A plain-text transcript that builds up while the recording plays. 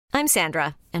I'm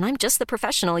Sandra, and I'm just the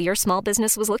professional your small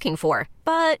business was looking for.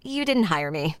 But you didn't hire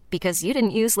me because you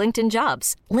didn't use LinkedIn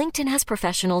Jobs. LinkedIn has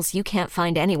professionals you can't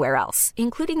find anywhere else,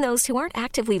 including those who aren't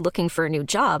actively looking for a new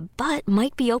job, but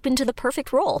might be open to the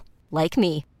perfect role, like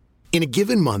me. In a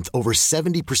given month, over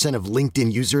 70% of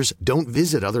LinkedIn users don't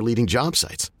visit other leading job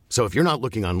sites. So if you're not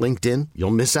looking on LinkedIn,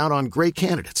 you'll miss out on great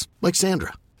candidates like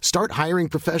Sandra. Start hiring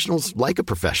professionals like a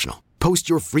professional. Post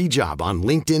your free job on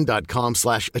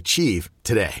linkedin.com/achieve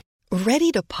today.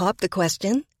 Ready to pop the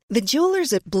question? The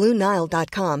jewelers at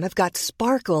BlueNile.com have got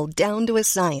sparkle down to a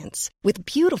science with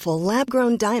beautiful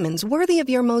lab-grown diamonds worthy of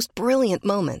your most brilliant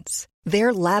moments.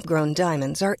 Their lab-grown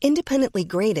diamonds are independently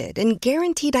graded and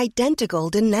guaranteed identical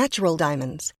to natural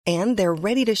diamonds, and they're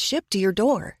ready to ship to your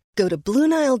door. Go to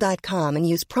BlueNile.com and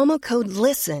use promo code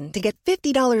LISTEN to get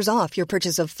 $50 off your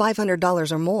purchase of $500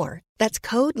 or more. That's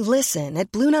code LISTEN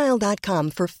at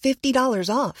BlueNile.com for $50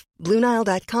 off.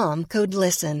 BlueNile.com, code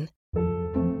LISTEN.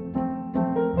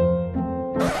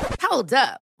 Hold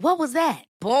up. What was that?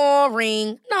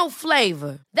 Boring. No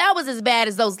flavor. That was as bad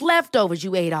as those leftovers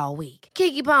you ate all week.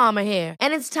 Keke Palmer here,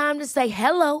 and it's time to say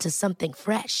hello to something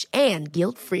fresh and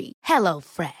guilt-free. Hello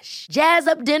Fresh. Jazz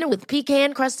up dinner with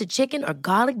pecan-crusted chicken or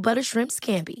garlic butter shrimp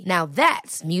scampi. Now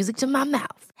that's music to my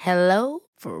mouth. Hello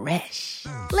Fresh.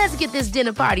 Let's get this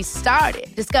dinner party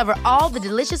started. Discover all the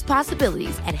delicious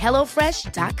possibilities at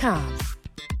HelloFresh.com.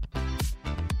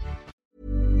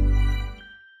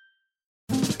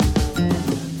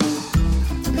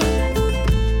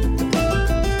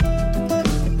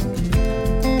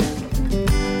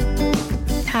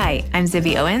 Hi, I'm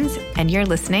Zibby Owens, and you're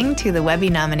listening to the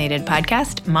Webby-nominated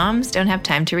podcast, Moms Don't Have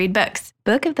Time to Read Books.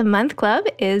 Book of the Month Club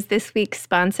is this week's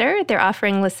sponsor. They're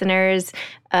offering listeners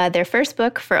their first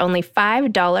book for only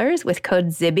 $5 with code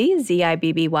ZIBBY,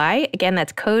 Z-I-B-B-Y. Again,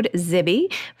 that's code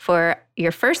ZIBBY for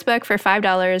your first book for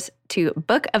 $5 to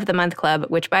Book of the Month Club,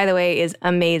 which, by the way, is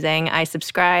amazing. I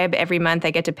subscribe every month.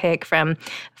 I get to pick from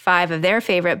 5 of their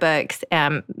favorite books.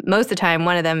 Most of the time,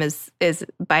 one of them is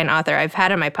by an author I've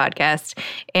had on my podcast,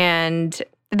 and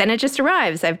then it just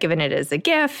arrives. I've given it as a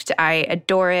gift. I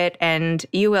adore it, and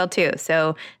you will too.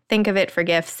 So think of it for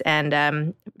gifts,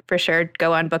 and for sure,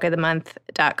 go on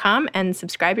bookofthemonth.com and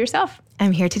subscribe yourself.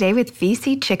 I'm here today with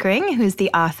VC Chickering, who's the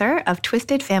author of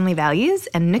Twisted Family Values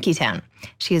and Nookie Town.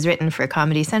 She has written for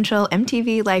Comedy Central,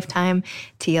 MTV, Lifetime,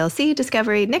 TLC,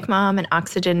 Discovery, Nick Mom, and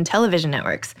Oxygen television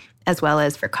networks, as well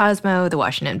as for Cosmo, The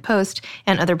Washington Post,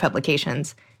 and other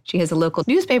publications. She has a local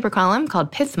newspaper column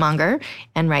called Pithmonger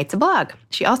and writes a blog.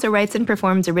 She also writes and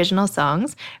performs original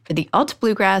songs for the alt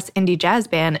bluegrass indie jazz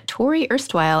band Tori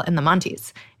Erstwhile and the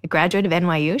Monties. A graduate of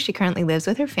NYU, she currently lives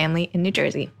with her family in New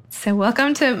Jersey. So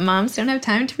welcome to Moms Don't Have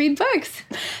Time to Read Books.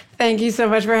 Thank you so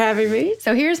much for having me.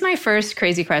 So here's my first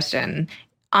crazy question.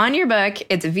 On your book,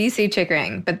 it's VC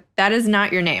Chickering, but that is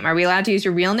not your name. Are we allowed to use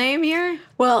your real name here?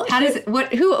 Well, who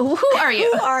are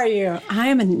you? Who are you? I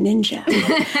am a ninja.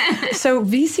 So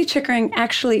VC Chickering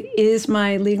actually is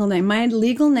my legal name. My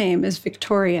legal name is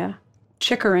Victoria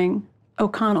Chickering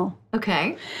O'Connell.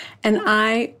 Okay. And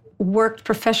I worked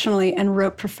professionally and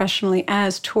wrote professionally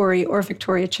as Tori or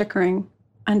Victoria Chickering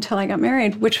until I got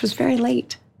married, which was very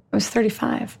late. I was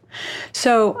 35.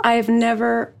 So I've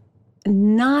never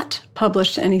not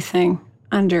published anything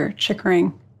under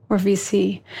Chickering or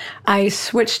VC. I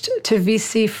switched to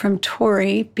VC from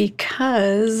Tori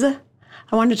because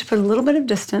I wanted to put a little bit of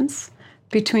distance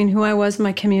between who I was in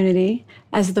my community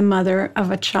as the mother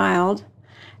of a child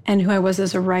and who I was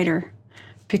as a writer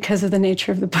because of the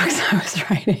nature of the books I was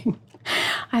writing.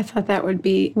 I thought that would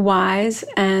be wise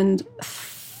and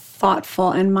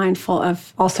thoughtful and mindful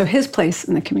of also his place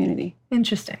in the community.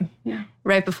 Interesting. Yeah.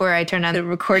 Right before I turned on the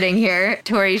recording here,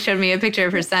 Tori showed me a picture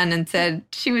of her son and said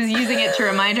she was using it to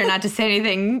remind her not to say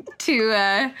anything too,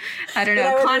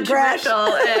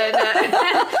 controversial. And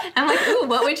I'm like, ooh,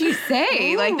 what would you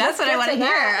say? Like, that's what I want to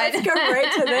hear. Let's go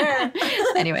right to there.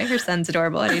 Anyway, her son's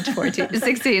adorable at age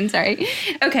 16, sorry.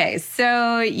 Okay,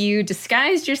 so you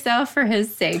disguised yourself for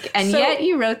his sake, and yet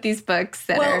you wrote these books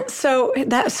that are...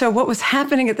 So what was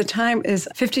happening at the time is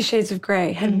 50 Shades of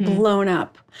Grey had blown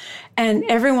up. And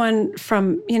everyone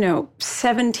from,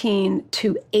 17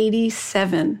 to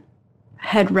 87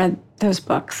 had read those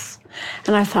books.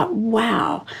 And I thought,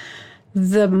 wow,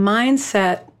 the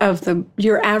mindset of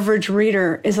your average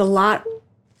reader is a lot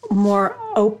more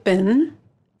open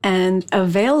and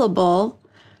available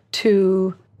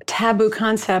to taboo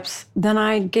concepts than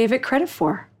I gave it credit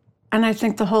for. And I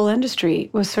think the whole industry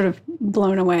was sort of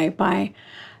blown away by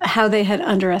how they had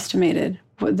underestimated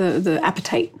the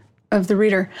appetite of the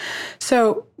reader.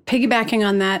 So piggybacking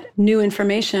on that new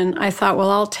information, I thought, well,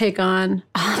 I'll take on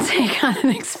an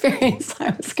experience I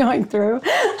was going through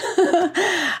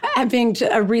at being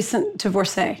a recent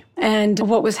divorcee. And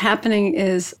what was happening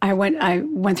is I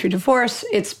went through divorce.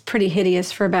 It's pretty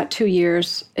hideous for about 2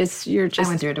 years. I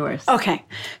went through a divorce. Okay.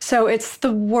 So it's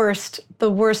the worst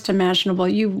imaginable.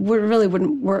 You really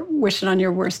wouldn't wish it on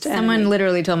your worst enemy. Someone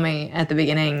literally told me at the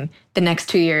beginning, the next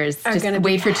 2 years, just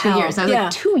wait for 2 years. I was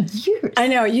like, 2 years? I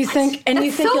know. You think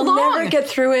you'll never get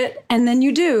through it, and then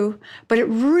you do. But it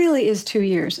really is 2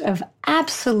 years of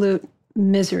absolute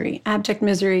misery, abject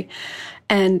misery,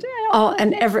 and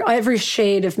every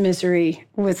shade of misery,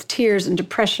 with tears and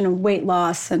depression and weight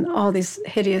loss and all these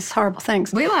hideous, horrible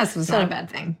things. Weight loss was not a bad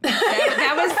thing.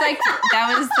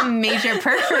 That was the major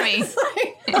perk for me.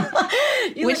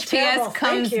 Which PS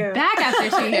comes back after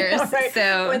 2 years. Right.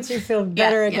 So once you feel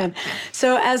better again. Yeah.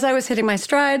 So as I was hitting my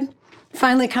stride,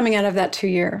 finally coming out of that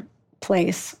 2-year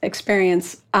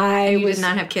experience, You did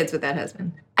not have kids with that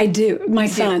husband. I do. My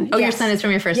son. Oh, yes. Your son is from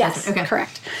your first husband. Okay.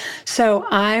 Correct. So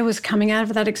I was coming out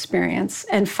of that experience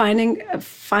and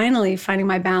finally finding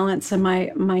my balance and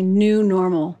my new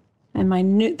normal and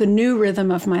the new rhythm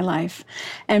of my life.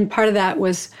 And part of that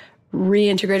was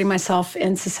reintegrating myself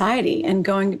in society and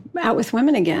going out with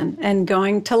women again and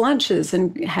going to lunches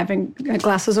and having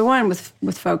glasses of wine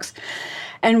with folks.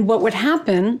 And what would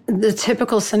happen, the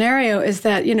typical scenario is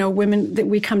that, women, that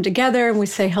we come together and we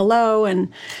say hello and,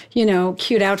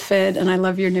 cute outfit and I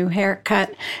love your new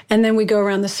haircut. And then we go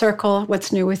around the circle.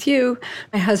 What's new with you?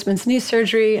 My husband's knee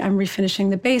surgery. I'm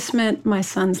refinishing the basement. My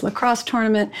son's lacrosse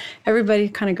tournament. Everybody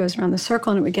kind of goes around the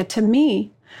circle and it would get to me.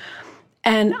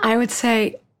 And I would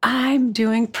say, I'm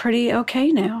doing pretty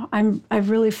okay now.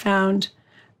 I've really found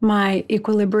my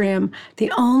equilibrium.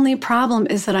 The only problem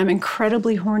is that I'm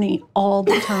incredibly horny all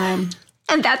the time.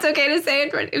 And that's okay to say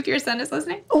it if your son is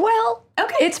listening? Well,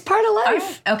 okay. It's part of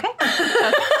life. Right. Okay.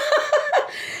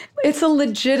 It's a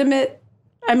legitimate,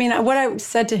 what I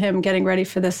said to him getting ready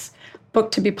for this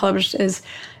book to be published is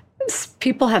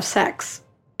people have sex.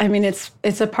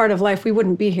 It's a part of life. We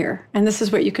wouldn't be here. And this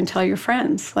is what you can tell your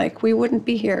friends. Like, we wouldn't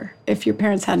be here if your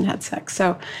parents hadn't had sex.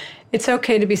 So it's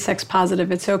okay to be sex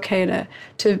positive. It's okay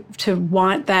to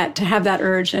want that, to have that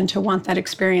urge and to want that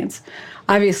experience.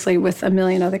 Obviously, with a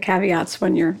million other caveats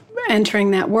when you're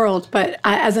entering that world. But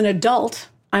as an adult,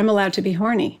 I'm allowed to be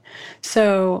horny.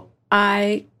 So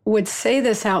I would say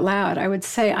this out loud. I would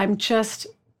say I'm just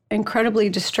incredibly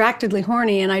distractedly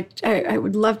horny, and I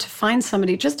would love to find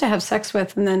somebody just to have sex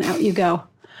with, and then out you go,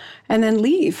 and then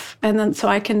leave, and then so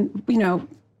I can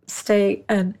stay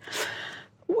and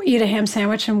eat a ham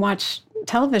sandwich and watch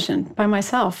television by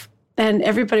myself. And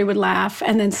everybody would laugh,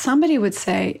 and then somebody would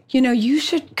say, you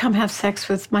should come have sex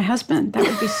with my husband. That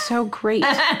would be so great.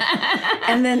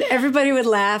 And then everybody would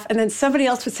laugh, and then somebody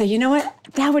else would say, you know what?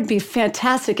 That would be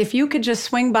fantastic if you could just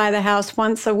swing by the house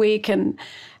once a week and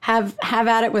have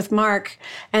at it with Mark.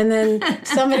 And then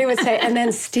somebody would say, and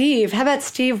then Steve, how about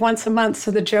Steve once a month? So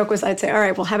the joke was, I'd say, all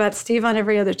right, well, how about Steve on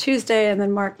every other Tuesday, and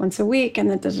then Mark once a week, and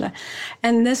then da-da-da.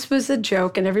 And this was a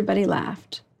joke, and everybody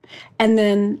laughed. And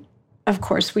then, of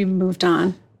course, we moved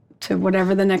on to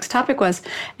whatever the next topic was.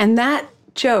 And that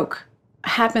joke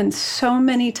happened so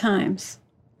many times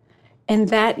in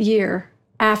that year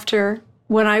after,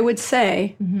 when I would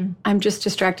say, I'm just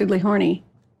distractedly horny,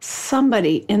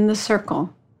 somebody in the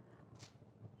circle,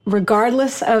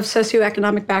 regardless of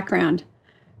socioeconomic background,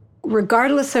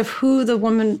 regardless of who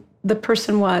the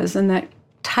person was in that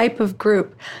type of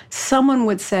group, someone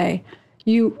would say,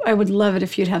 I would love it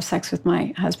if you'd have sex with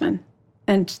my husband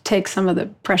and take some of the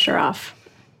pressure off.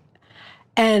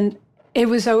 And it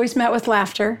was always met with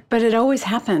laughter, but it always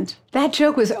happened. That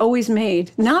joke was always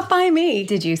made, not by me.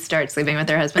 Did you start sleeping with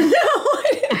her husband? No, I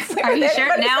didn't sleep Are with you sure?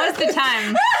 anybody. Now is the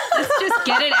time. Let's just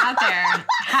get it out there.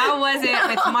 How was it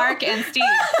with Mark and Steve?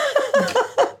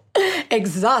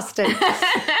 Exhausting.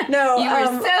 No, you were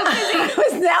so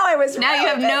busy. Now you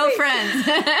have no friends.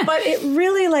 But it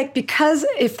really, because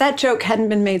if that joke hadn't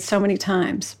been made so many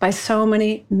times by so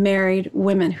many married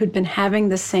women who'd been having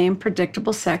the same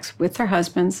predictable sex with their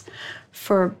husbands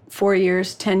for 4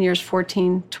 years, 10 years,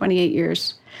 14, 28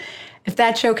 years, if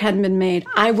that joke hadn't been made,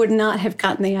 I would not have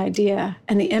gotten the idea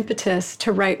and the impetus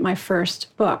to write my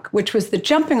first book, which was the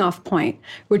jumping off point,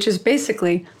 which is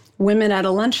basically women at a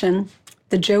luncheon.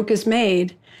 The joke is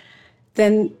made,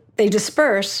 then they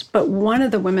disperse, but one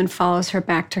of the women follows her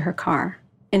back to her car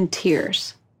in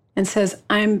tears and says,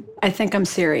 I think I'm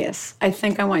serious. I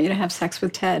think I want you to have sex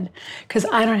with Ted because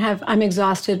I'm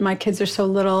exhausted. My kids are so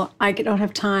little. I don't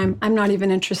have time. I'm not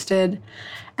even interested.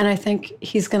 And I think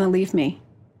he's going to leave me.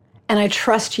 And I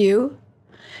trust you.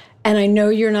 And I know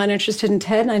you're not interested in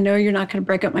Ted, and I know you're not going to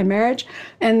break up my marriage.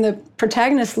 And the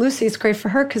protagonist, Lucy, is great for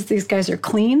her because these guys are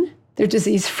clean. They're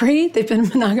disease-free. They've been in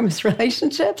monogamous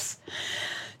relationships.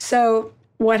 So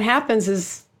what happens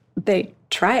is they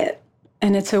try it,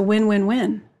 and it's a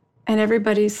win-win-win. And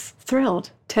everybody's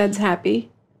thrilled. Ted's happy.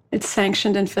 It's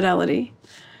sanctioned infidelity.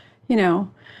 You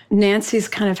know, Nancy's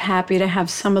kind of happy to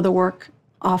have some of the work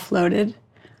offloaded.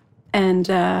 And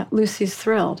Lucy's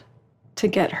thrilled to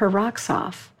get her rocks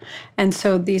off. And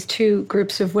so these two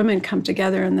groups of women come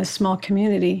together in this small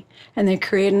community, and they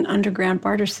create an underground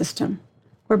barter system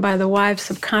whereby the wives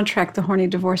subcontract the horny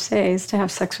divorcees to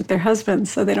have sex with their husbands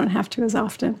so they don't have to as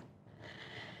often.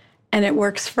 And it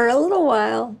works for a little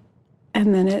while,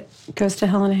 and then it goes to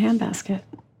hell in a handbasket.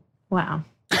 Wow.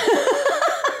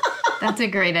 That's a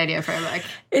great idea for a book.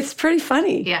 It's pretty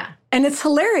funny. Yeah. And it's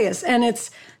hilarious. And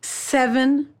it's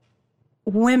 7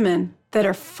 women that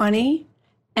are funny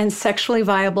and sexually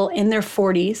viable in their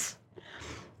 40s.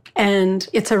 And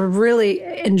it's a really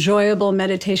enjoyable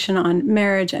meditation on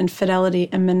marriage and fidelity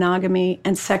and monogamy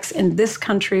and sex in this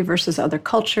country versus other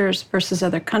cultures versus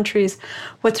other countries.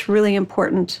 What's really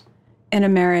important in a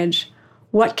marriage?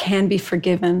 What can be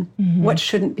forgiven? What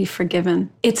shouldn't be forgiven?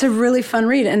 It's a really fun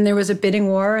read. And there was a bidding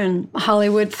war in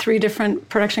Hollywood. 3 different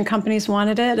production companies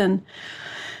wanted it. And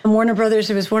Warner Brothers,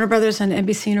 it was Warner Brothers and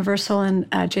NBC Universal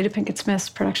and Jada Pinkett Smith's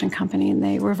production company, and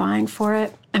they were vying for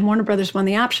it. And Warner Brothers won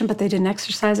the option, but they didn't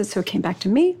exercise it, so it came back to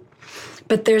me.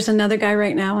 But there's another guy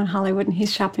right now in Hollywood, and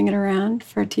he's shopping it around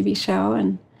for a TV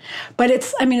show. But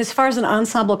it's, I mean, as far as an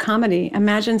ensemble comedy,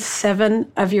 imagine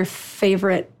 7 of your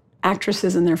favorite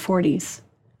actresses in their 40s.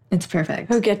 It's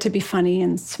perfect. Who get to be funny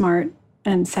and smart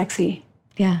and sexy.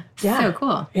 Yeah. So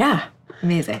cool. Yeah.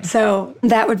 Amazing. So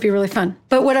that would be really fun.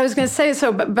 But what I was going to say, so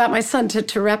about my son,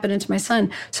 to wrap it into my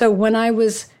son. So when I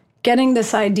was getting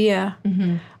this idea,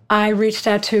 I reached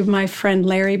out to my friend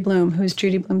Larry Bloom, who's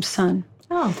Judy Bloom's son.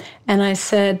 Oh. And I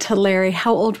said to Larry,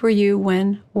 how old were you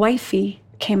when Wifey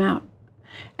came out?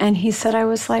 And he said I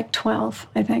was like 12,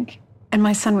 I think. And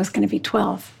my son was going to be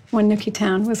 12 when Nookie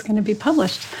Town was going to be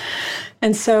published.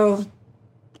 And so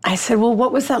I said, well,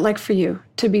 what was that like for you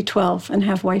to be 12 and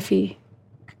have Wifey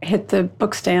hit the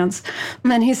book stands?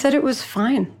 And then he said it was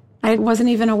fine. I wasn't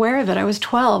even aware of it. I was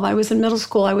 12. I was in middle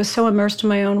school. I was so immersed in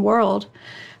my own world.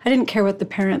 I didn't care what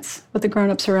the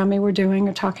grown-ups around me were doing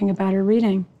or talking about or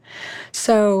reading.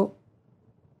 So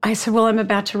I said, well, I'm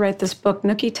about to write this book,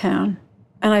 Nookie Town.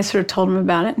 And I sort of told him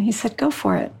about it, and he said, go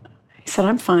for it. He said,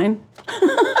 I'm fine.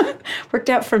 Worked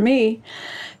out for me.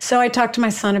 So I talked to my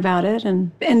son about it,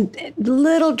 and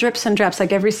little drips and drops,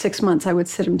 like every 6 months, I would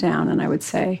sit him down and I would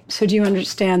say, so do you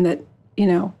understand that, you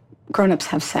know, grown-ups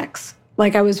have sex?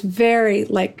 Like I was very,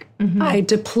 I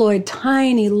deployed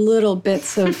tiny little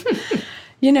bits of,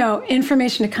 you know,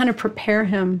 information to kind of prepare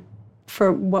him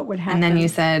for what would happen. And then you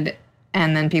said,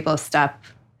 and then people stop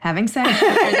having sex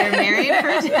after they're married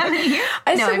for 7 years?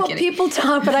 I said, well, people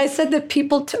talk, but I said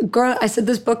that I said,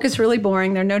 this book is really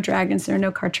boring. There are no dragons. There are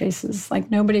no car chases.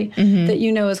 Like nobody that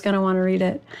you know is going to want to read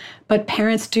it. But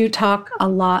parents do talk a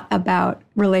lot about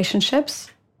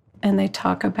relationships, and they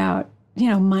talk about, you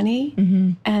know,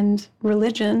 money and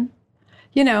religion,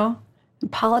 you know,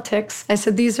 and politics. I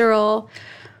said, these are all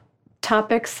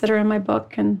topics that are in my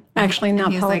book, and actually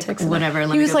not politics. Like, whatever.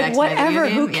 He was like, whatever,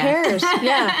 who cares?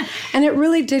 Yeah. And it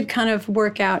really did kind of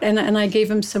work out. And I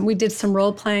gave him we did some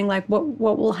role playing, like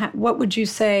what would you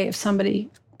say if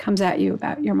somebody comes at you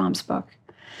about your mom's book?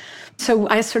 So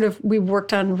we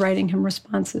worked on writing him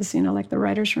responses, you know, like the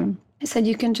writer's room. I said,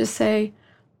 you can just say,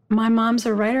 my mom's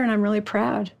a writer and I'm really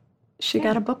proud. She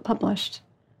got a book published.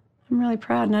 I'm really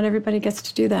proud. Not everybody gets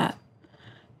to do that.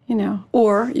 You know,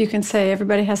 or you can say,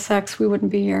 everybody has sex. We wouldn't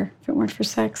be here if it weren't for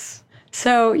sex.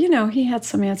 So, you know, he had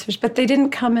some answers, but they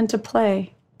didn't come into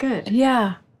play. Good.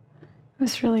 Yeah. It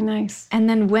was really nice. And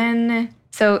then when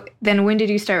did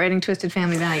you start writing Twisted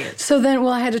Family Values? So then,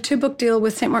 I had a 2-book deal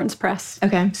with St. Martin's Press.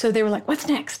 Okay. So they were like, what's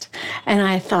next? And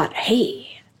I thought,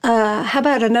 hey, how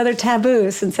about another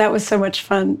taboo? Since that was so much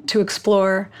fun to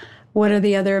explore, what are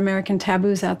the other American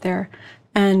taboos out there?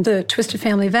 And the Twisted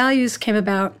Family Values came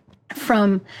about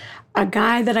from a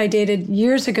guy that I dated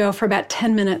years ago for about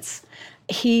 10 minutes.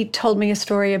 He told me a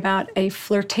story about a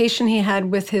flirtation he had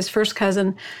with his first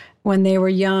cousin when they were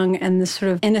young, and this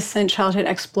sort of innocent childhood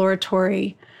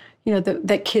exploratory, you know,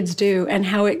 that kids do, and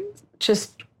how it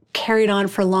just carried on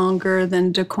for longer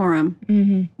than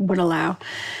decorum would allow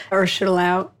or should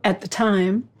allow at the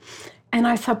time. And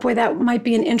I thought, boy, that might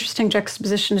be an interesting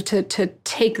juxtaposition to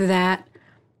take that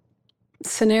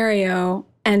scenario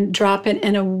and drop it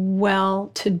in a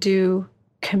well-to-do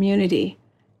community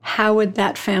how would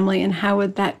that family and how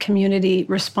would that community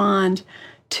respond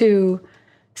to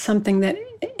something that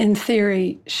in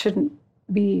theory shouldn't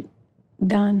be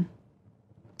done?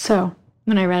 So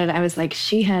when I read it, I was like,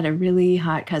 she had a really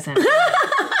hot cousin.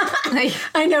 Like,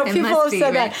 I know people have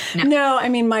said that. No, I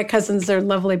mean, my cousins are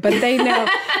lovely, but they know,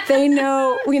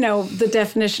 the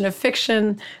definition of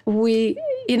fiction.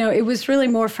 It was really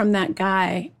more from that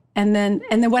guy. And then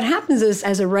what happens is,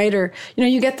 as a writer,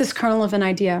 you get this kernel of an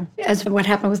idea, as what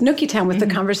happened with Nookie Town, with the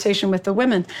conversation with the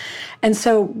women. And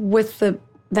so with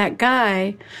that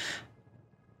guy,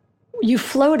 you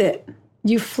float it.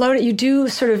 You do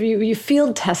sort of, you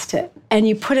field test it, and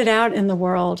you put it out in the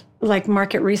world like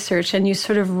market research, and you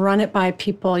sort of run it by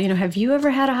people. Have you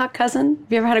ever had a hot cousin?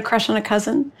 Have you ever had a crush on a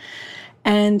cousin?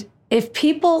 And if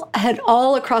people had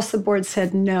all across the board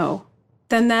said no,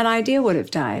 then that idea would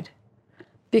have died.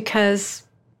 Because,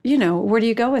 where do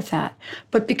you go with that?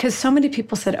 But because so many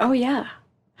people said, oh, yeah.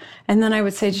 And then I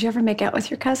would say, did you ever make out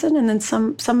with your cousin? And then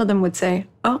some of them would say,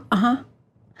 oh, uh-huh.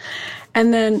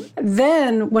 And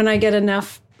then when I get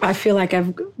enough, I feel like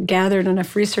I've gathered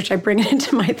enough research, I bring it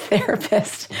into my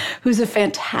therapist, who's a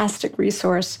fantastic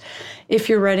resource if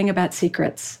you're writing about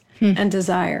secrets and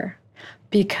desire,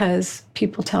 because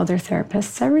people tell their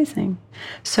therapists everything.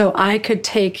 So I could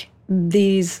take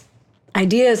these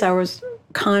ideas I was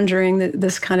conjuring,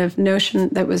 this kind of notion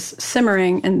that was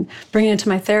simmering, and bring it into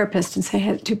my therapist and say,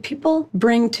 hey, do people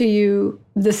bring to you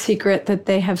the secret that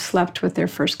they have slept with their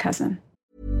first cousin?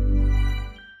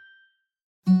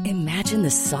 Imagine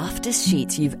the softest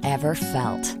sheets you've ever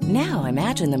felt. Now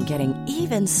imagine them getting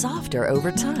even softer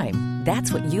over time.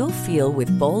 That's what you'll feel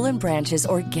with Boll & Branch's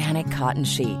organic cotton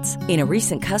sheets. In a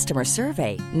recent customer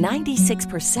survey,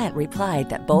 96% replied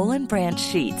that Boll & Branch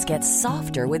sheets get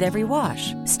softer with every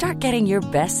wash. Start getting your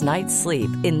best night's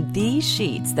sleep in these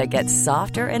sheets that get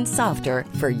softer and softer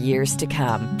for years to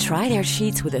come. Try their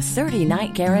sheets with a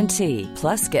 30-night guarantee.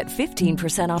 Plus, get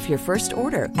 15% off your first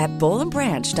order at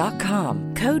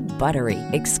bollandbranch.com. Code BUTTERY.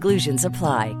 Exclusions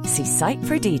apply. See site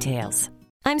for details.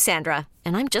 I'm Sandra,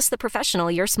 and I'm just the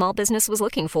professional your small business was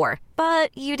looking for.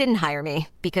 But you didn't hire me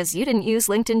because you didn't use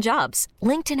LinkedIn Jobs.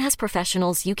 LinkedIn has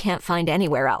professionals you can't find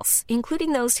anywhere else,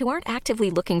 including those who aren't actively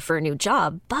looking for a new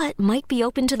job, but might be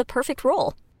open to the perfect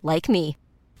role, like me.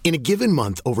 In a given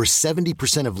month, over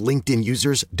 70% of LinkedIn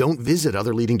users don't visit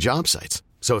other leading job sites.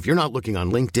 So if you're not looking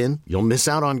on LinkedIn, you'll miss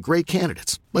out on great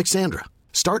candidates like Sandra.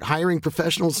 Start hiring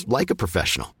professionals like a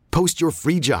professional. Post your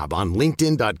free job on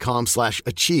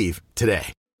linkedin.com/achieve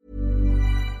today.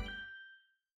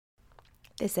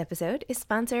 This episode is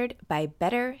sponsored by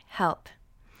BetterHelp.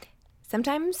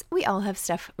 Sometimes we all have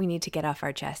stuff we need to get off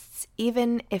our chests.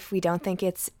 Even if we don't think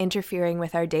it's interfering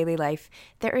with our daily life,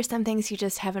 there are some things you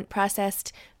just haven't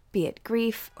processed, be it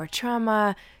grief or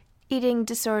trauma, eating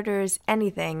disorders,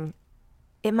 anything.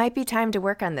 It might be time to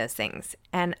work on those things,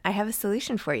 and I have a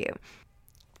solution for you.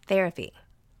 Therapy.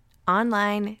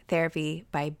 Online therapy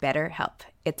by BetterHelp.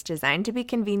 It's designed to be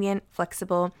convenient,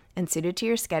 flexible, and suited to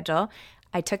your schedule.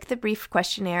 I took the brief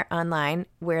questionnaire online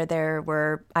where there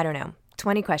were,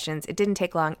 20 questions. It didn't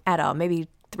take long at all, maybe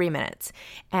 3 minutes.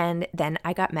 And then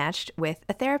I got matched with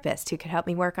a therapist who could help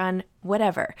me work on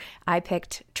whatever. I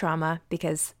picked trauma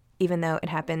because even though it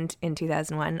happened in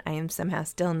 2001, I am somehow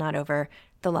still not over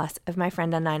the loss of my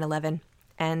friend on 9/11.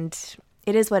 And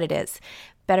it is what it is.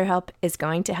 BetterHelp is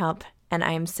going to help, and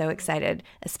I am so excited,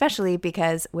 especially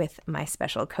because with my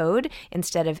special code,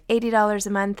 instead of $80 a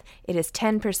month, it is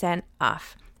 10%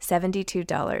 off,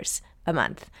 $72 a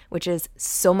month, which is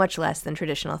so much less than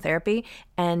traditional therapy,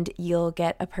 and you'll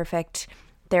get a perfect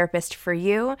therapist for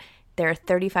you. There are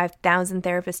 35,000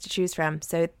 therapists to choose from,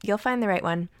 so you'll find the right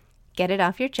one. Get it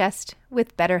off your chest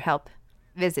with BetterHelp.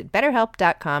 Visit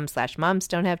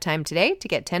betterhelp.com/momsdon'thavetime today to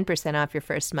get 10% off your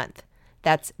first month.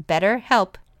 That's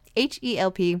BetterHelp,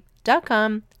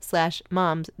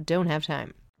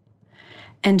 HELP.com/momsdon'thavetime.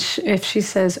 And if she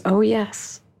says, oh,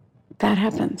 yes, that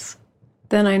happens,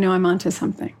 then I know I'm onto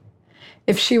something.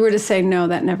 If she were to say, no,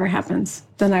 that never happens,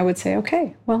 then I would say,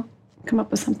 okay, well, come up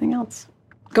with something else.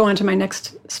 Go on to my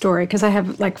next story, because I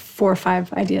have like 4 or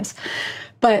 5 ideas.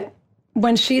 But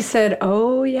when she said,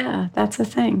 oh, yeah, that's a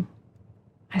thing,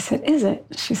 I said, is it?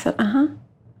 She said, uh-huh. I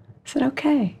said,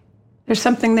 okay. There's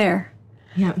something there.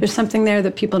 Yeah. There's something there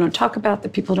that people don't talk about,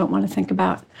 that people don't want to think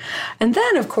about. And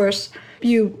then, of course,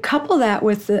 you couple that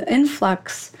with the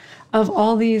influx of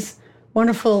all these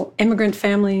wonderful immigrant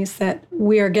families that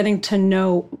we are getting to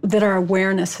know, that our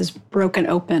awareness has broken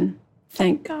open,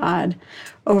 thank God,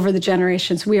 over the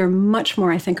generations. We are much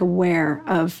more, I think, aware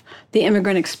of the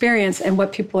immigrant experience and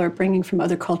what people are bringing from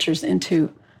other cultures into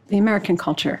the American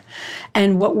culture.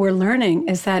 And what we're learning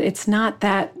is that it's not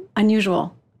that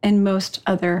unusual in most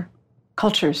other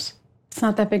cultures. It's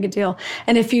not that big a deal.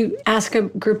 And if you ask a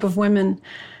group of women,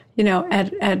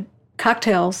 at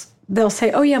cocktails, they'll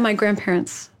say, oh yeah, my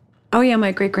grandparents. Oh yeah,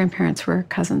 my great-grandparents were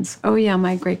cousins. Oh yeah,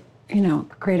 my great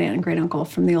aunt and great uncle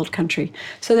from the old country.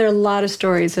 So there are a lot of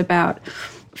stories about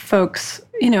folks,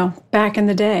 back in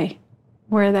the day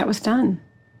where that was done.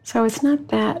 So it's not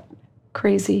that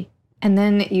crazy. And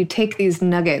then you take these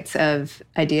nuggets of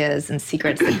ideas and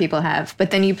secrets that people have,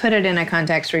 but then you put it in a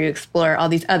context where you explore all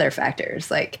these other factors,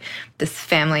 like this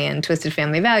family and twisted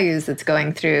family values that's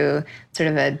going through sort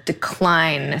of a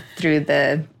decline through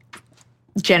the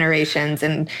generations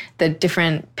and the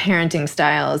different parenting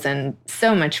styles and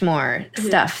so much more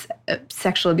stuff,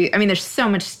 sexual abuse. I mean, there's so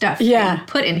much stuff being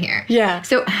put in here. Yeah.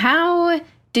 So how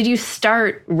did you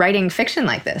start writing fiction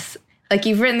like this? Like,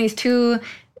 you've written these 2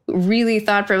 really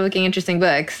thought-provoking, interesting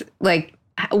books. Like,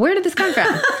 where did this come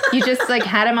from? You just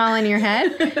had them all in your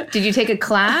head? Did you take a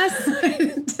class?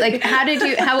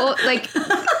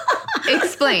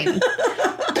 Explain.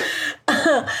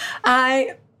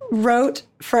 I wrote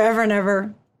forever and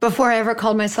ever. Before I ever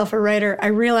called myself a writer, I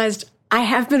realized I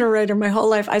have been a writer my whole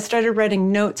life. I started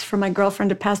writing notes for my girlfriend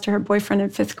to pass to her boyfriend in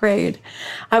 5th grade.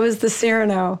 I was the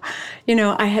Cyrano.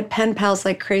 I had pen pals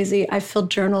like crazy. I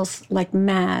filled journals like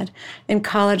mad. In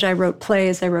college, I wrote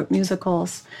plays. I wrote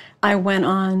musicals. I went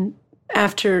on,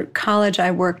 after college,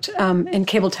 I worked in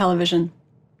cable television.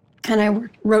 And I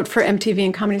wrote for MTV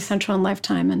and Comedy Central and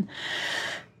Lifetime and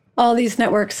all these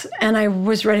networks. And I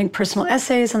was writing personal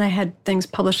essays, and I had things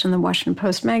published in the Washington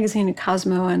Post magazine and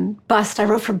Cosmo and Bust. I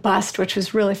wrote for Bust, which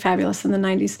was really fabulous in the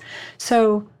 90s.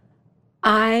 So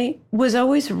I was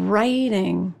always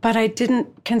writing, but I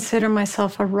didn't consider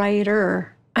myself a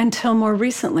writer until more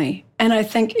recently. And I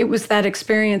think it was that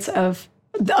experience of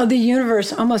the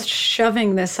universe almost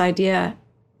shoving this idea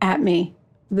at me,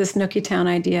 this Nookie Town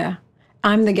idea.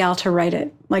 I'm the gal to write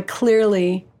it.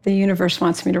 Clearly, the universe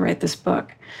wants me to write this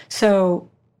book. So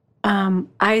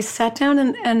I sat down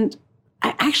and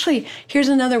I actually, here's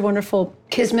another wonderful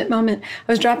kismet moment.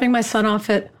 I was dropping my son off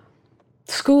at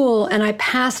school, and I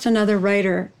passed another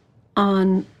writer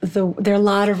on there are a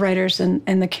lot of writers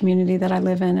in the community that I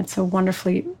live in. It's a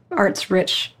wonderfully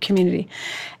arts-rich community.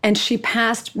 And she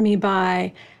passed me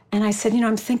by, and I said,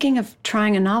 I'm thinking of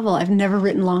trying a novel. I've never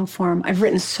written long form. I've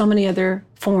written so many other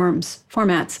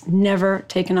formats, never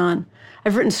taken on.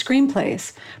 I've written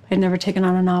screenplays, but I've never taken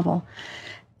on a novel.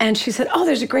 And she said, oh,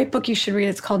 there's a great book you should read.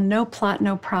 It's called No Plot,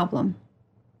 No Problem.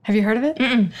 Have you heard of it?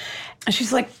 Mm-mm. And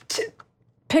she's like,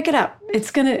 pick it up.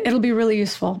 It'll be really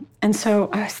useful. And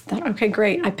so I thought, okay,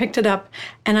 great. I picked it up.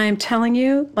 And I am telling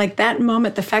you, that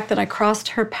moment, the fact that I crossed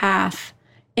her path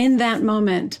in that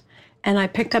moment, and I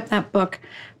picked up that book,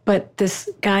 but this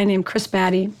guy named Chris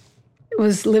Batty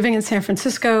was living in San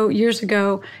Francisco years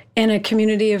ago in a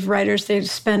community of writers. They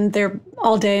spend their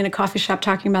all day in a coffee shop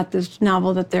talking about this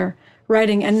novel that they're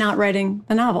writing and not writing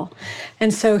the novel.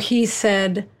 And so he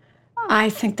said, I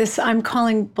think I'm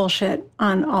calling bullshit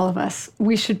on all of us.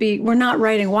 We're not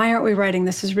writing. Why aren't we writing?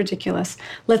 This is ridiculous.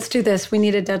 Let's do this. We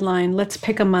need a deadline. Let's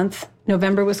pick a month.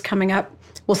 November was coming up.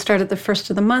 We'll start at the first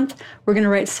of the month. We're going to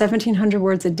write 1,700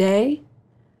 words a day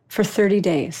for 30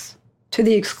 days to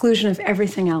the exclusion of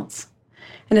everything else.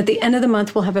 And at the end of the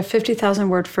month, we'll have a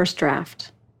 50,000-word first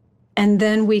draft. And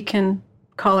then we can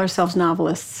call ourselves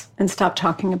novelists and stop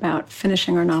talking about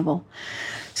finishing our novel.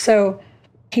 So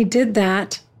he did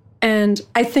that. And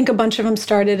I think a bunch of them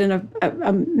started and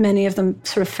many of them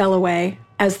sort of fell away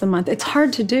as the month. It's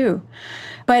hard to do.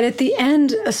 But at the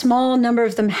end, a small number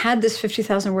of them had this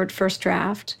 50,000-word first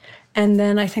draft. And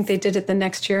then I think they did it the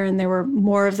next year, and there were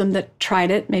more of them that tried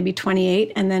it, maybe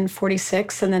 28, and then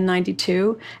 46, and then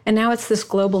 92. And now it's this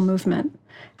global movement,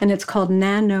 and it's called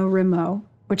NaNoWriMo,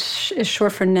 which is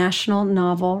short for National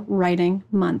Novel Writing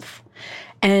Month.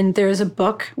 And there's a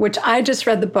book, which I just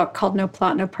read the book, called No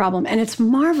Plot, No Problem. And it's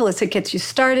marvelous. It gets you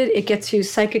started. It gets you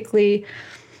psychically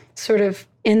sort of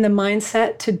in the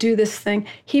mindset to do this thing.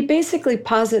 He basically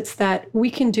posits that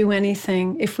we can do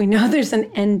anything if we know there's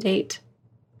an end date.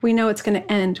 We know it's going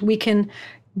to end. We can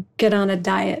get on a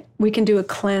diet. We can do a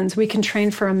cleanse. We can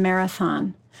train for a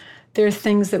marathon. There are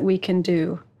things that we can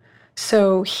do.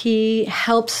 So he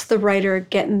helps the writer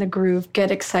get in the groove, get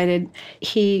excited.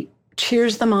 He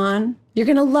cheers them on. You're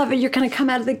going to love it. You're going to come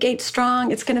out of the gate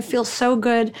strong. It's going to feel so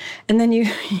good. And then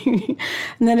and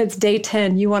then it's day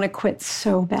 10. You want to quit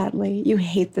so badly. You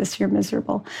hate this. You're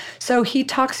miserable. So he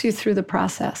talks you through the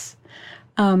process.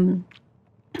 And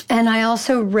I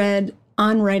also read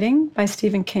On Writing by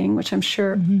Stephen King, which I'm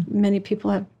sure many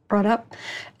people have brought up,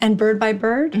 and Bird by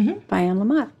Bird by Anne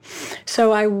Lamott.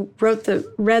 So I read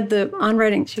the On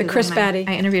Writing, the Chris Batty.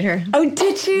 I interviewed her. Oh,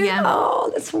 did you? Yeah. Oh,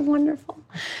 that's wonderful.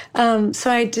 So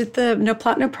I did the No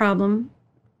Plot, No Problem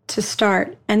to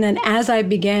start. And then as I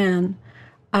began,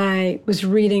 I was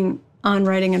reading On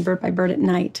Writing and Bird by Bird at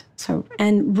night.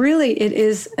 And really it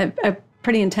is a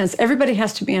pretty intense. Everybody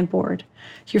has to be on board.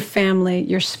 Your family,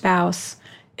 your spouse.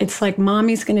 It's like,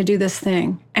 mommy's going to do this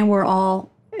thing. And we're all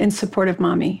in support of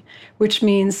mommy, which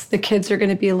means the kids are going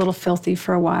to be a little filthy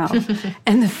for a while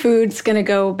and the food's going to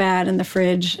go bad in the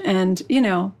fridge. And,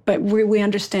 but we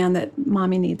understand that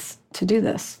mommy needs to do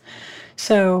this.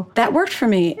 So that worked for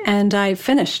me and I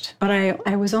finished, but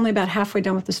I was only about halfway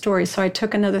done with the story. So I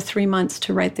took another 3 months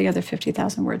to write the other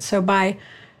 50,000 words. So by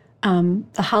the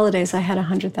holidays, I had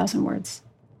 100,000 words,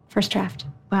 first draft.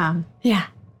 Wow. Yeah.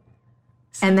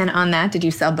 And then on that, did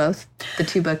you sell both the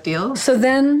 2-book deal? So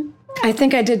then I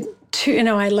think I did two,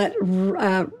 I let,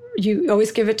 you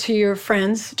always give it to your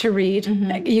friends to read.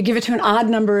 You give it to an odd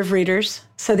number of readers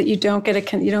so that you don't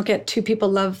get 2 people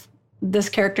love this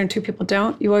character and 2 people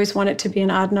don't. You always want it to be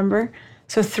an odd number.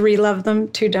 So 3 love them,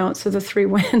 2 don't, so the 3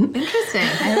 win. Interesting. I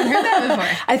haven't heard that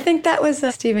before. I think that was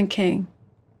Stephen King.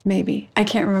 Maybe. I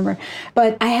can't remember.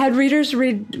 But I had readers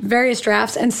read various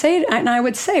drafts and I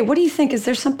would say, what do you think? Is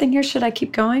there something here? Should I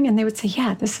keep going? And they would say,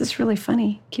 yeah, this is really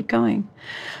funny. Keep going.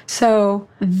 So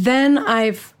then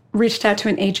I've reached out to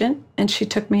an agent and she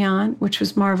took me on, which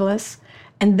was marvelous.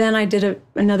 And then I did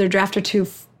another draft or 2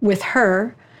 with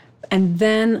her. And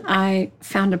then I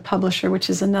found a publisher, which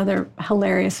is another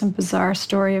hilarious and bizarre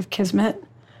story of Kismet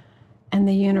and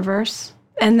the universe.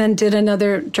 And then did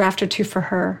another draft or 2 for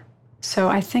her. So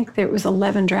I think there was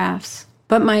 11 drafts.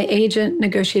 But my agent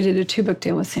negotiated a 2-book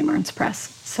deal with St. Martin's Press.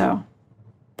 So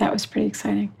that was pretty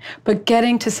exciting. But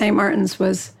getting to St.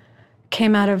 Martin's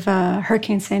came out of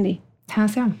Hurricane Sandy. How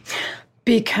so?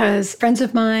 Because friends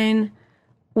of mine,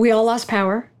 we all lost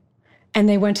power. And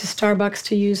they went to Starbucks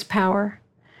to use power.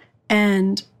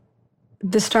 And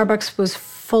the Starbucks was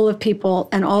full of people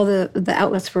and all the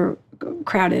outlets were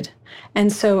crowded.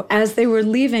 And so as they were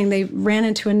leaving, they ran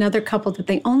into another couple that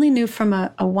they only knew from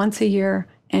a once-a-year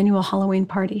annual Halloween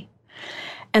party.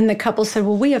 And the couple said,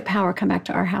 well, we have power, come back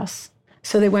to our house.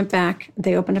 So they went back,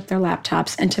 they opened up their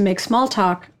laptops, and to make small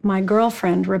talk, my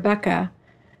girlfriend, Rebecca,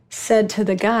 said to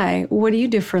the guy, what do you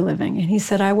do for a living? And he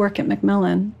said, I work at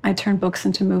Macmillan. I turn books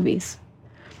into movies.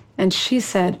 And she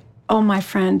said, oh, my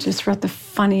friend just wrote the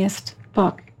funniest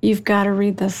book. You've got to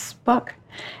read this book.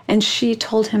 And she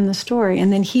told him the story.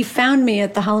 And then he found me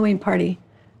at the Halloween party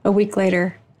a week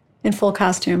later in full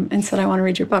costume and said, I want to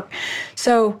read your book.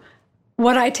 So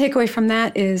what I take away from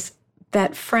that is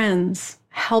that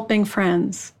helping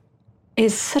friends,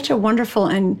 is such a wonderful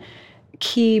and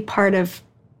key part of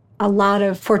a lot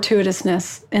of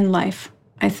fortuitousness in life,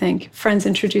 I think. Friends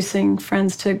introducing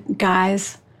friends to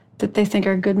guys that they think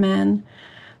are good men.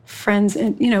 Friends,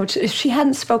 if she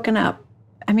hadn't spoken up,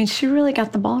 she really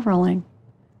got the ball rolling.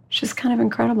 She's kind of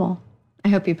incredible. I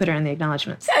hope you put her in the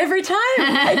acknowledgments. Every time.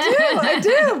 I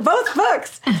do. Both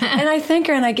books. And I thank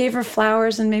her and I gave her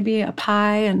flowers and maybe a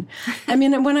pie. And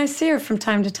when I see her from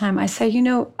time to time, I say,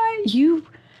 you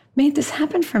made this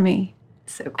happen for me.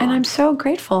 So cool. And I'm so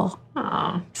grateful.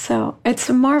 Aww. So it's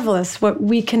marvelous what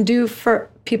we can do for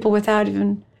people without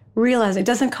even realizing. It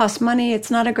doesn't cost money.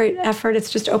 It's not a great effort. It's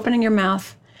just opening your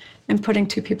mouth and putting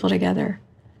 2 people together.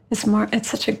 It's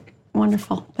such a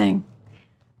wonderful thing.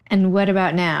 And what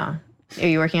about now? Are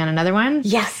you working on another one?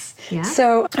 Yes. Yeah?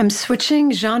 So I'm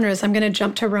switching genres. I'm going to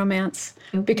jump to romance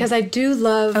because I do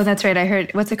love... Oh, that's right. I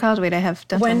heard... What's it called? Wait, I have...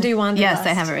 Wendy Wanderlust. Yes,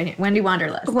 I have it right here. Wendy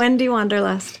Wanderlust. Wendy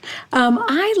Wanderlust.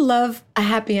 I love a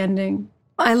happy ending.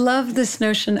 I love this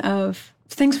notion of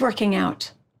things working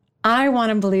out. I want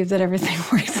to believe that everything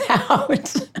works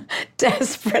out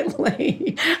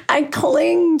desperately. I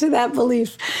cling to that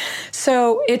belief.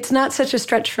 So it's not such a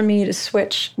stretch for me to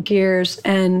switch gears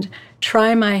and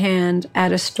try my hand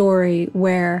at a story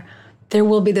where there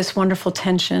will be this wonderful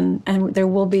tension and there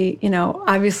will be,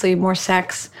 obviously more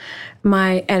sex.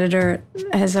 My editor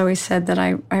has always said that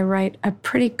I write a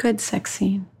pretty good sex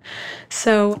scene.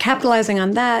 So capitalizing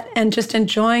on that and just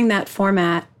enjoying that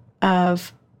format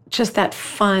of just that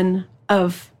fun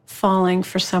of falling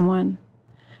for someone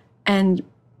and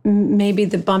maybe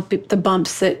the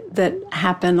bumps that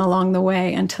happen along the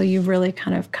way until you really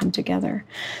kind of come together.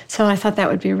 So I thought that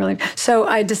would be really... So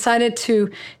I decided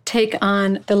to take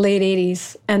on the late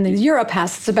 80s and the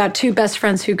Europass. It's about 2 best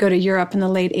friends who go to Europe in the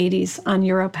late 80s on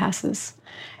Europasses.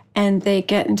 And they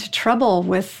get into trouble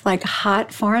with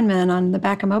hot foreign men on the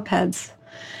back of mopeds.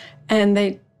 And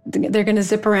they they're going to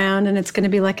zip around, and it's going to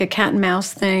be like a cat and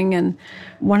mouse thing. And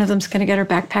one of them's going to get her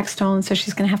backpack stolen, so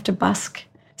she's going to have to busk.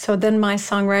 So then my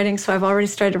songwriting, so I've already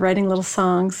started writing little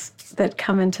songs that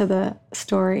come into the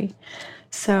story.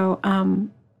 So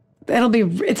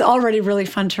it's already really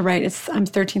fun to write. I'm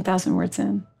 13,000 words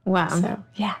in. Wow. So,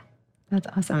 yeah. That's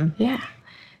awesome. Yeah.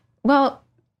 Well,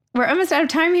 we're almost out of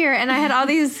time here, and I had all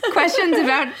these questions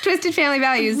about Twisted Family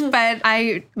Values, but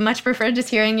I much prefer just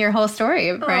hearing your whole story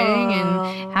of writing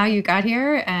and how you got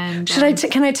here. And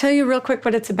can I tell you real quick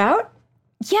what it's about?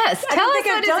 Yes, tell us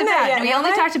what it's about. We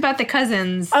only talked about the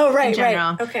cousins in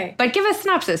general. Right. Okay. But give a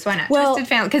synopsis, why not? Well, Twisted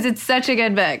Family, because it's such a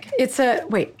good book.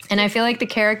 And I feel like the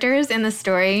characters in the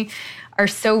story are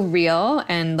so real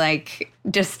and like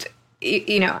just,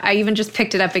 I even just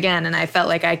picked it up again and I felt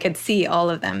like I could see all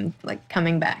of them like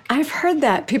coming back. I've heard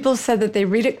that. People said that they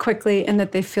read it quickly and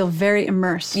that they feel very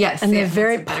immersed. Yes. And they're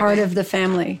very part of the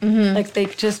family. Mm-hmm. Like they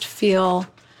just feel...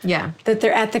 Yeah. That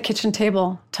they're at the kitchen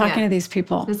table talking to these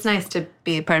people. It's nice to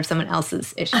be a part of someone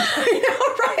else's issue. I know,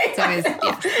 right? It's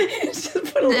always, just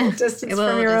put a little distance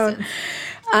from your own.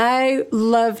 I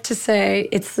love to say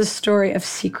it's the story of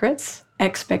secrets,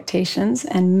 expectations,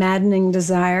 and maddening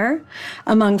desire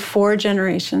among 4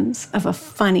 generations of a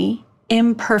funny,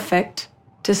 imperfect,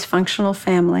 dysfunctional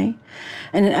family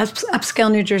in an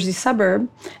upscale New Jersey suburb,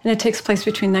 and it takes place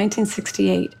between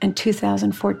 1968 and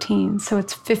 2014. So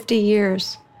it's 50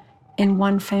 years in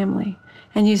one family.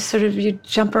 And you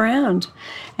jump around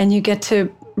and you get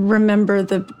to remember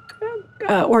the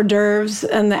hors d'oeuvres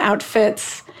and the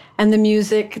outfits and the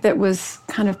music that was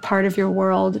kind of part of your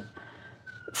world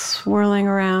swirling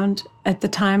around at the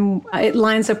time. It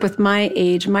lines up with my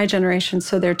age, my generation.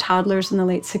 So they're toddlers in the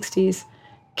late 60s,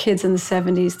 kids in the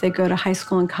 70s. They go to high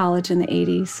school and college in the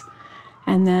 80s.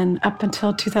 And then up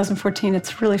until 2014,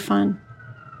 it's really fun.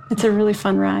 It's a really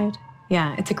fun ride.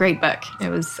 Yeah, it's a great book. I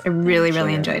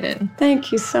really enjoyed it.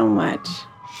 Thank you so much.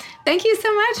 Thank you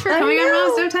so much for coming on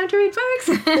Moms Don't Have Time to Read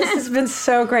Books. This has been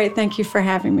so great. Thank you for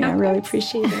having me. I really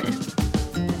appreciate it.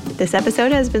 This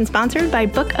episode has been sponsored by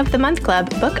Book of the Month Club.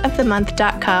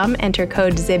 bookofthemonth.com. Enter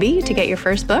code ZIBBY to get your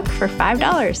first book for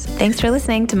 $5. Thanks for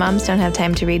listening to Moms Don't Have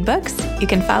Time to Read Books. You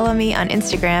can follow me on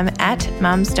Instagram at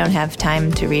Moms Don't Have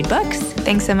Time to Read Books.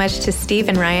 Thanks so much to Steve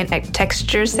and Ryan at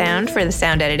Texture Sound for the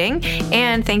sound editing.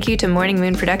 And thank you to Morning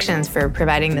Moon Productions for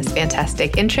providing this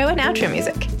fantastic intro and outro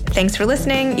music. Thanks for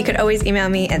listening. You could always email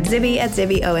me at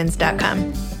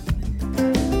zibby@zibbyowens.com.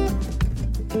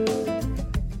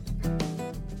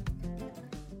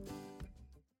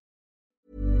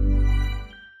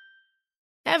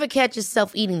 Ever catch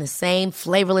yourself eating the same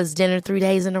flavorless dinner 3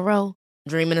 days in a row?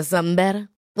 Dreaming of something better?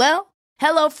 Well,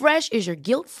 HelloFresh is your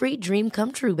guilt-free dream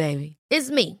come true, baby.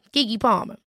 It's me, Keke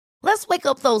Palmer. Let's wake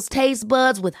up those taste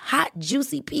buds with hot,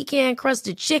 juicy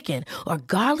pecan-crusted chicken or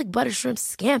garlic butter shrimp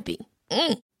scampi.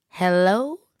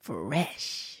 Hello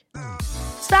Fresh.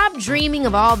 Stop dreaming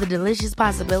of all the delicious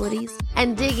possibilities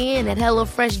and dig in at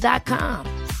HelloFresh.com.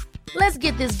 Let's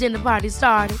get this dinner party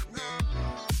started.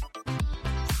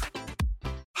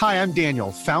 Hi, I'm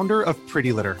Daniel, founder of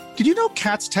Pretty Litter. Did you know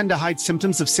cats tend to hide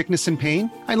symptoms of sickness and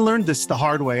pain? I learned this the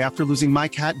hard way after losing my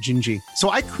cat, Gingy. So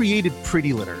I created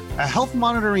Pretty Litter, a health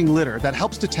monitoring litter that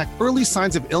helps detect early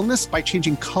signs of illness by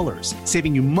changing colors,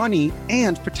 saving you money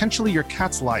and potentially your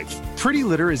cat's life. Pretty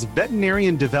Litter is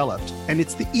veterinarian developed, and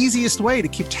it's the easiest way to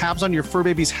keep tabs on your fur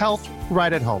baby's health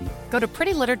right at home. Go to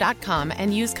prettylitter.com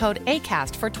and use code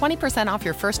ACAST for 20% off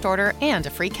your first order and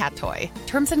a free cat toy.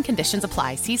 Terms and conditions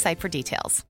apply. See site for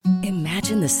details.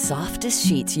 Imagine the softest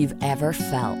sheets you've ever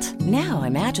felt. Now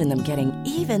imagine them getting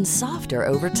even softer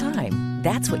over time.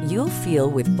 That's what you'll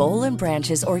feel with Boll &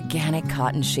 Branch's organic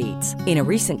cotton sheets. In a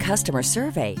recent customer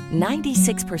survey,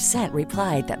 96%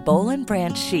 replied that Boll &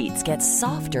 Branch sheets get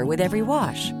softer with every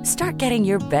wash. Start getting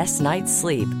your best night's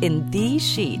sleep in these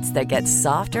sheets that get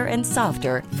softer and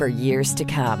softer for years to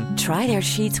come. Try their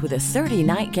sheets with a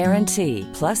 30-night guarantee.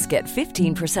 Plus, get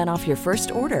 15% off your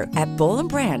first order at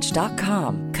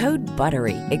bollandbranch.com. Code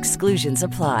BUTTERY. Exclusions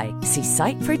apply. See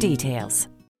site for details.